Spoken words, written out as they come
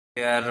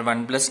Your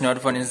OnePlus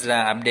Nord phone is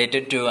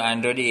updated to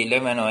Android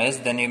 11 OS,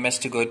 then you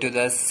must go to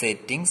the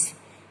settings,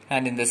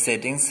 and in the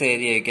settings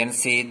area you can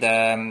see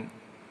the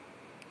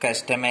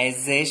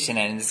customization,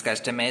 and in this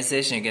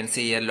customization you can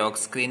see here lock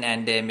screen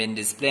and ambient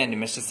display, and you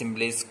must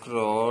simply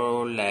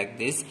scroll like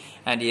this,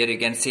 and here you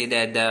can see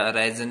that the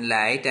horizon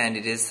light, and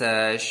it is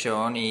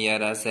shown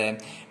here as a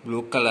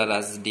blue color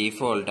as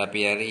default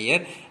appear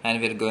here, and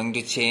we are going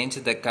to change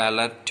the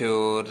color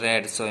to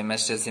red, so you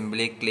must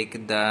simply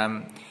click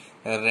the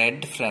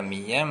red from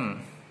here,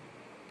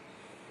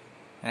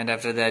 and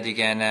after that you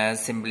can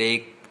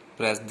simply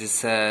press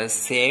this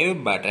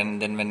save button.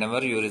 Then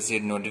whenever you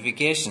receive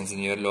notifications in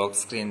your lock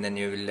screen, then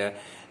you will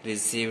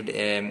receive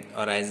a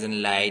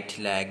horizon light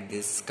like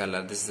this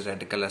color. This is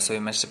red color, so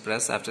you must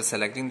press, after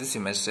selecting this,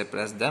 you must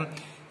press the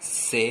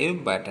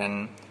save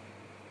button.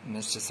 You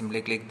must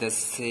simply click the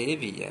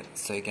save here,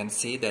 so you can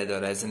see that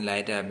the horizon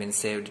light have been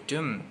saved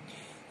to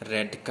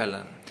red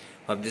color.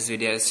 Hope this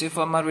video helps you.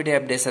 For more video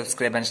updates,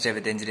 subscribe and stay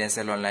with Engineers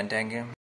Online. Thank you.